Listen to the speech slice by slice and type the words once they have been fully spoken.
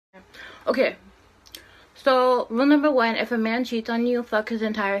Okay. So, rule number 1, if a man cheats on you, fuck his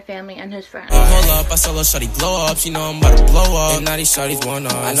entire family and his friends. Hold up, I saw little shawty glow up. She know I'm about to blow up. And now these shawties want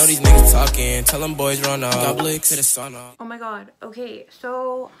us. I know these niggas talking. Tell them boys run up. Double X to the sun up. Oh my god. Okay,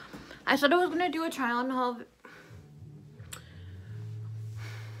 so I said I was gonna do a try on haul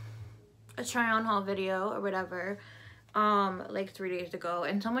video or whatever, like 3 days ago,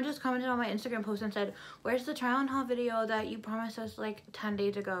 and someone just commented on my Instagram post and said, where's the try on haul video that you promised us like 10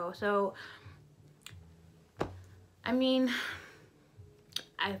 days ago? So I mean,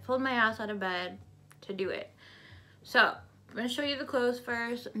 I pulled my ass out of bed to do it. So I'm gonna show you the clothes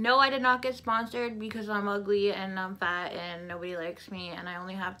first. No, I did not get sponsored because I'm ugly and I'm fat and nobody likes me and I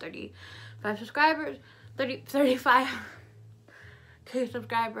only have 35 subscribers, 35k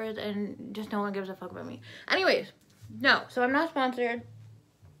subscribers, and just no one gives a fuck about me. Anyways, no, so I'm not sponsored.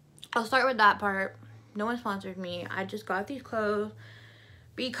 I'll start with that part. No one sponsored me. I just got these clothes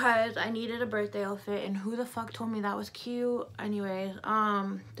because I needed a birthday outfit, and who the fuck told me that was cute? Anyways,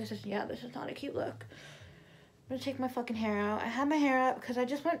 this is not a cute look. I'm gonna take my fucking hair out. I had my hair up because I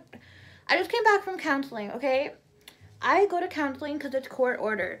just came back from counseling, okay? I go to counseling because it's court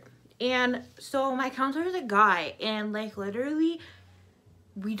ordered. And so my counselor is a guy, and like literally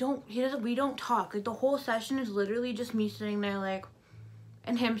we don't talk. Like the whole session is literally just me sitting there like,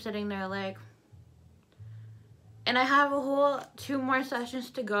 and him sitting there like, and I have a whole 2 more sessions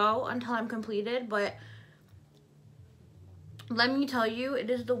to go until I'm completed, but let me tell you, it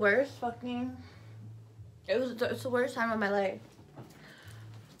is the worst fucking, it's the worst time of my life.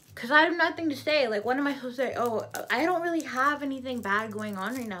 Because I have nothing to say. Like, what am I supposed to say? Oh, I don't really have anything bad going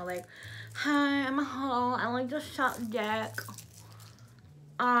on right now. Like, hi, I'm a hoe. I like to suck dick.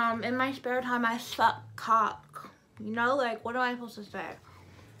 In my spare time, I suck cock. You know, like, what am I supposed to say?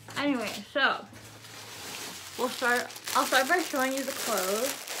 Anyway, so I'll start by showing you the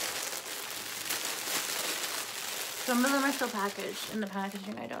clothes. Some of them are still packaged. In the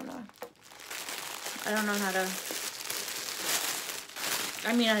packaging, I don't know how to,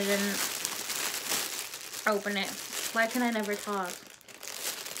 I mean, I didn't open it. Why can I never talk?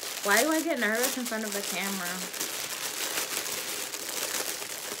 Why do I get nervous in front of the camera?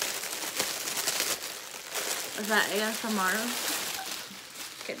 Is that ASMR?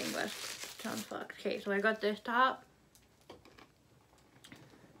 Just kidding, but sounds fucked. Okay, so I got this top.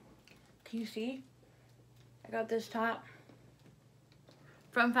 Can you see? I got this top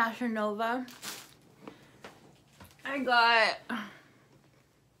from Fashion Nova. I got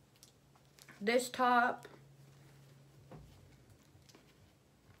this top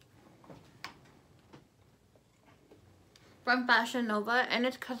from Fashion Nova, and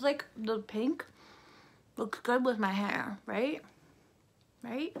it's cause like the pink looks good with my hair, right?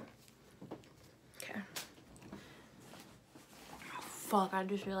 Right? Okay. Oh, fuck, I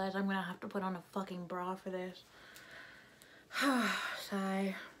just realized I'm gonna have to put on a fucking bra for this.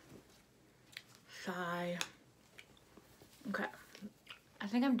 Sigh. Sigh. Okay. I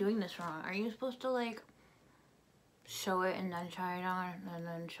think I'm doing this wrong. Are you supposed to like show it and then try it on and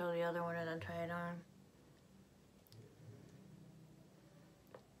then show the other one and then try it on?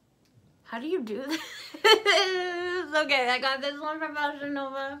 How do you do this? Okay, I got this one from Fashion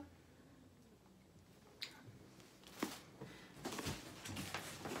Nova.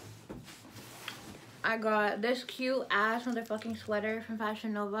 I got this cute ass motherfucking sweater from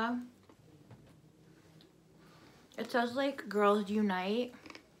Fashion Nova. It says like Girls Unite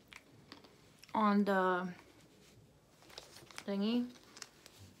on the thingy.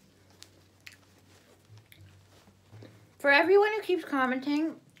 For everyone who keeps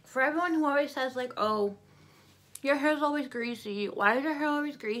commenting, for everyone who always says like, oh, your hair's always greasy. Why is your hair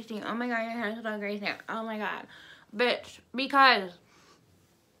always greasy? Oh my god, your hair's so greasy. Oh my god. Bitch, because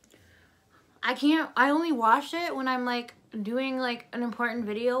I only wash it when I'm like doing like an important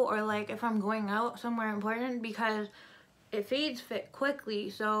video or like if I'm going out somewhere important, because it fades quickly.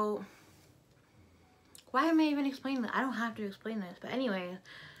 So why am I even explaining that? I don't have to explain this, but anyway,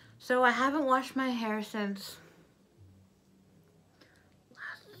 so I haven't washed my hair since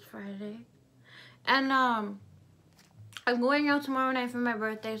last Friday, and I'm going out tomorrow night for my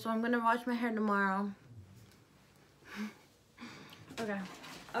birthday, so I'm gonna wash my hair tomorrow.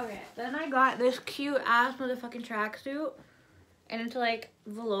 Okay, then I got this cute ass motherfucking tracksuit, and it's like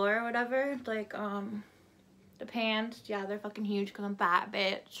velour or whatever. It's like the pants, yeah, they're fucking huge because I'm fat,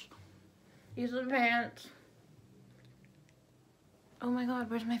 bitch. These are the pants. Oh my god,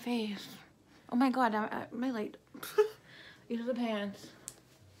 where's my face? Oh my god, my light. These are the pants.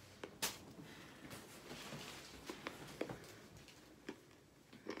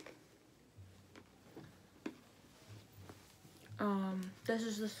 This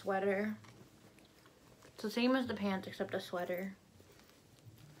is the sweater. It's the same as the pants except a sweater.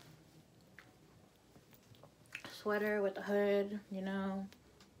 Sweater with a hood, you know.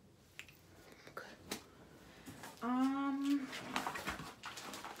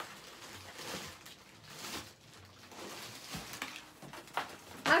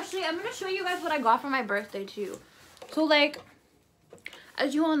 Actually, I'm gonna show you guys what I got for my birthday too. So like,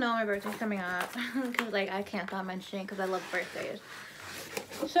 as you all know, my birthday's coming up because like I can't stop mentioning because I love birthdays.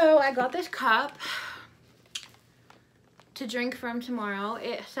 So I got this cup to drink from tomorrow.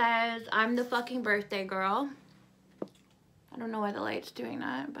 It says I'm the fucking birthday girl. I don't know why the light's doing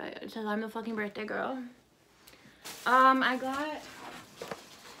that, but it says I'm the fucking birthday girl. I got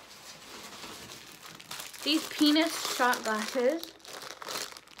these penis shot glasses.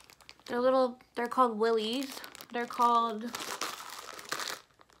 They're called Willies. They're called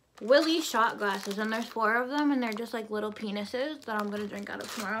Willie shot glasses, and there's 4 of them, and they're just like little penises that I'm gonna drink out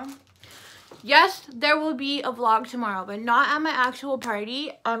of tomorrow. Yes, there will be a vlog tomorrow, but not at my actual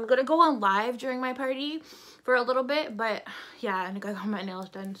party. I'm gonna go on live during my party for a little bit, but yeah, and I got my nails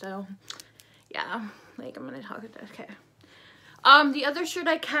done, so yeah, like I'm gonna talk about this. Okay. The other shirt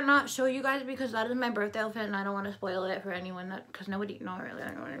I cannot show you guys because that is my birthday outfit, and I don't want to spoil it for anyone that, because no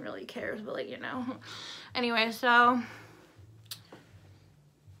one really cares, but like, you know. Anyway, so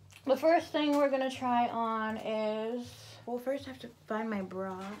the first thing we're gonna try on is, well, first I have to find my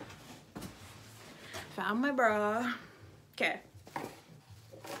bra. Found my bra. Okay.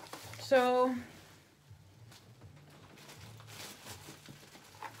 So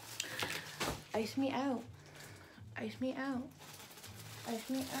ice me out. Ice me out. Ice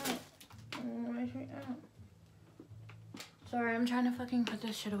me out. Ice me out. Sorry, I'm trying to fucking put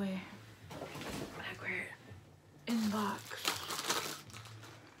this shit away. Backward. In the box.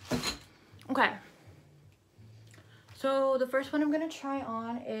 Okay. So the first one I'm gonna try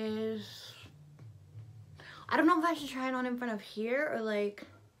on is, I don't know if I should try it on in front of here or like,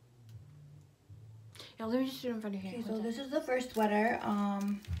 yeah, let me just do it in front of here. Okay, so this is the first sweater.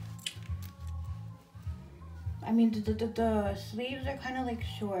 I mean, the sleeves are kind of like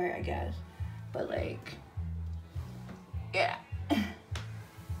short, I guess, but like, yeah.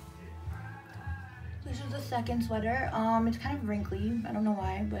 This is the second sweater. It's kind of wrinkly. I don't know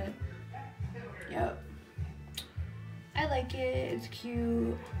why, but yep. I like it. It's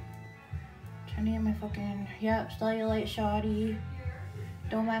cute. Trying to get my fucking, yep, cellulite shoddy.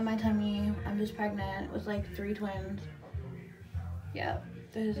 Don't mind my tummy. I'm just pregnant with like 3 twins. Yep.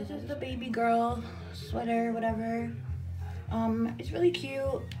 This is the baby girl sweater, whatever. It's really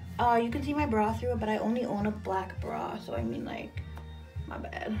cute. You can see my bra through it, but I only own a black bra, so I mean, like, my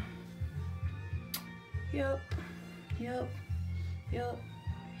bad. Yep. Yep. Yep.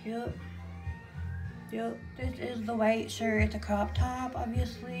 Yep. Yep. This is the white shirt. It's a crop top,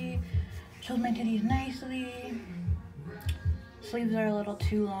 obviously. Shows my titties nicely. Sleeves are a little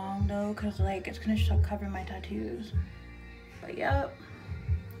too long though, cause like it's gonna cover my tattoos. But yep.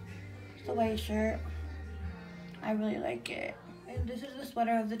 It's the white shirt. I really like it. And this is the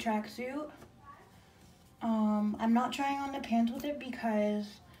sweater of the tracksuit. I'm not trying on the pants with it because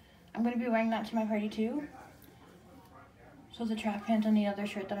I'm gonna be wearing that to my party too. So the track pants and the other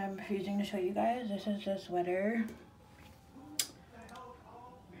shirt that I'm refusing to show you guys. This is the sweater.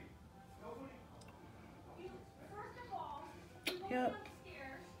 Yep.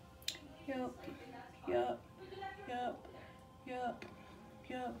 Yep. Yep. Yep. Yep.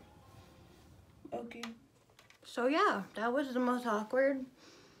 Yep. Okay. So yeah, that was the most awkward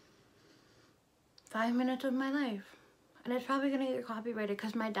 5 minutes of my life. And it's probably gonna get copyrighted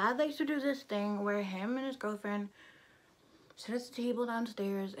because my dad likes to do this thing where him and his girlfriend sit at the table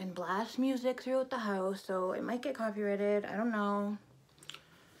downstairs and blast music throughout the house, so it might get copyrighted. I don't know.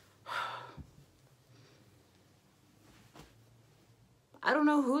 I don't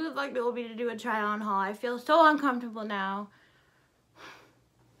know who the fuck told me to do a try on haul. I feel so uncomfortable now.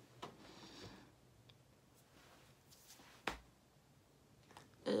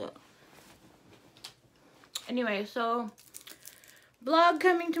 Ugh. Anyway, so vlog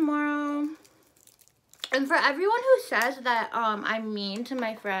coming tomorrow. And for everyone who says that I'm mean to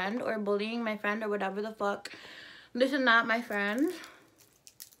my friend or bullying my friend or whatever the fuck, this is not my friend.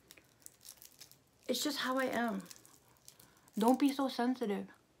 It's just how I am. Don't be so sensitive.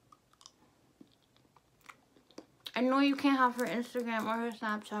 I know you can't have her Instagram or her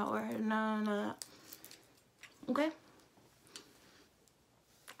Snapchat or her no. Okay?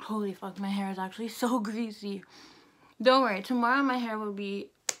 Holy fuck, my hair is actually so greasy. Don't worry, tomorrow my hair will be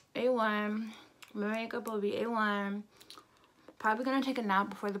A1. My makeup will be A1. Probably gonna take a nap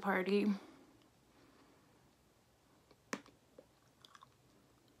before the party.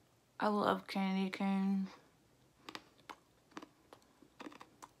 I love candy canes.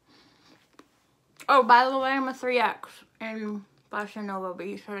 Oh, by the way, I'm a 3X in Fashion Nova, but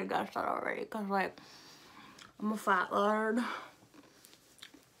you should have guessed that already, because, like, I'm a fat lard.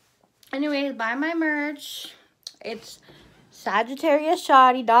 Anyways, buy my merch. It's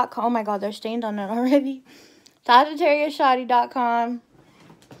SagittariusShoddy.com. Oh my god, there's stains on it already. SagittariusShoddy.com.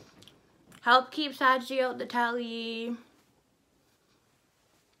 Help keep Saggy out the telly.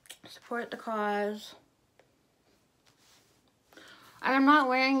 Support the cause. And I'm not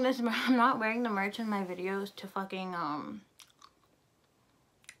wearing this. I'm not wearing the merch in my videos to fucking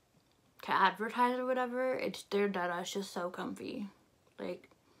to advertise or whatever. They're dead. It's just so comfy. Like.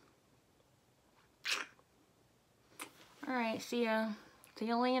 All right. See ya. See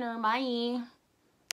you later. Bye.